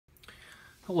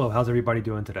Hello, how's everybody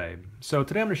doing today? So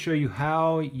today I'm going to show you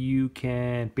how you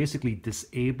can basically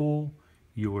disable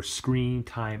your screen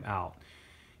timeout.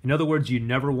 In other words, you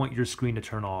never want your screen to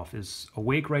turn off. It's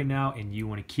awake right now and you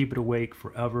want to keep it awake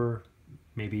forever,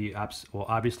 maybe, well,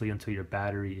 obviously until your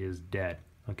battery is dead,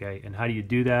 okay? And how do you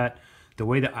do that? The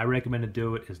way that I recommend to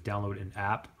do it is download an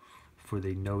app for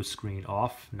the no screen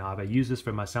off. Now, I've used this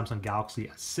for my Samsung Galaxy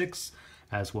S6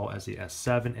 as well as the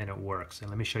S7 and it works. And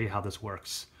let me show you how this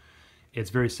works. It's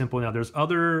very simple. Now there's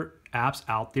other apps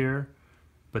out there,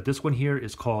 but this one here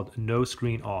is called No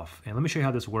Screen Off. And let me show you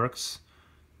how this works.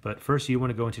 But first you want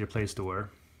to go into your Play Store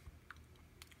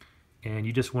and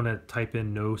you just want to type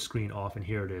in No Screen Off and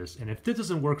here it is. And if this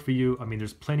doesn't work for you, I mean,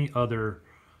 there's plenty other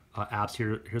apps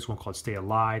here. Here's one called Stay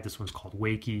Alive. This one's called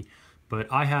Wakey. But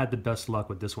I had the best luck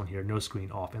with this one here, No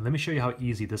Screen Off. And let me show you how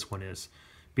easy this one is.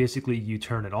 Basically, you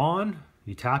turn it on,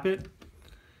 you tap it,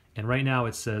 and right now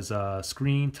it says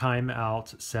screen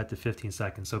timeout set to 15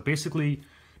 seconds. So basically,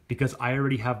 because I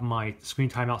already have my screen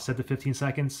timeout set to 15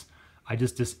 seconds, I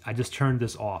just turned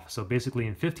this off. So basically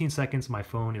in 15 seconds, my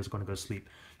phone is going to go to sleep.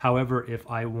 However, if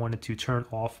I wanted to turn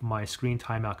off my screen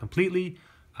timeout completely,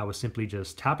 I would simply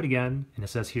just tap it again. And it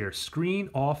says here, screen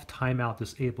off timeout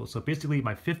disabled. So basically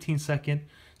my 15-second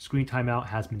screen timeout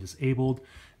has been disabled.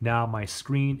 Now my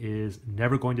screen is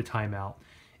never going to timeout.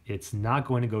 It's not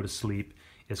going to go to sleep.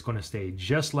 It's going to stay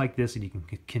just like this and you can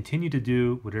continue to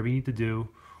do whatever you need to do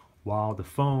while the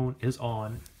phone is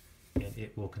on, and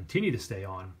it will continue to stay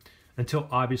on until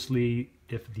obviously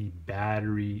if the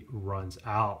battery runs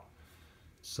out.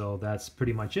 So that's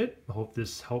pretty much it. I hope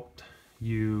this helped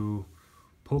you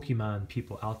Pokemon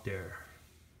people out there.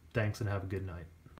 Thanks and have a good night.